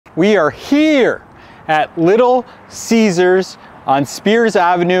We are here at Little Caesars on Spears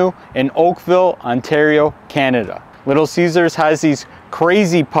Avenue in Oakville, Ontario, Canada. Little Caesars has these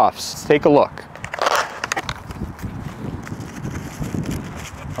crazy puffs. Let's take a look.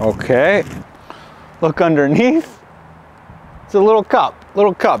 Okay, look underneath. It's a little cup,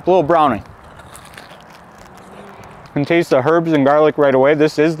 little brownie. You can taste the herbs and garlic right away.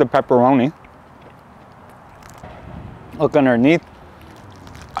 This is the pepperoni. Look underneath.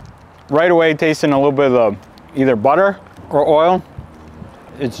 Right away tasting a little bit of either butter or oil.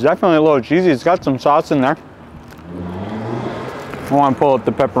 It's definitely a little cheesy. It's got some sauce in there. I want to pull up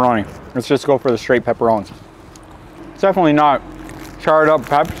the pepperoni. Let's just go for the straight pepperonis. It's definitely not charred up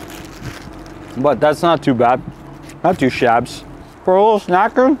peps, but that's not too bad. Not too shabs. For a little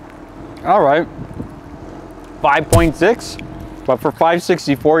snacker, all right. 5.6, but for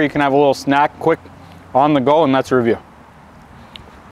 $5.64 you can have a little snack quick on the go, and that's a review.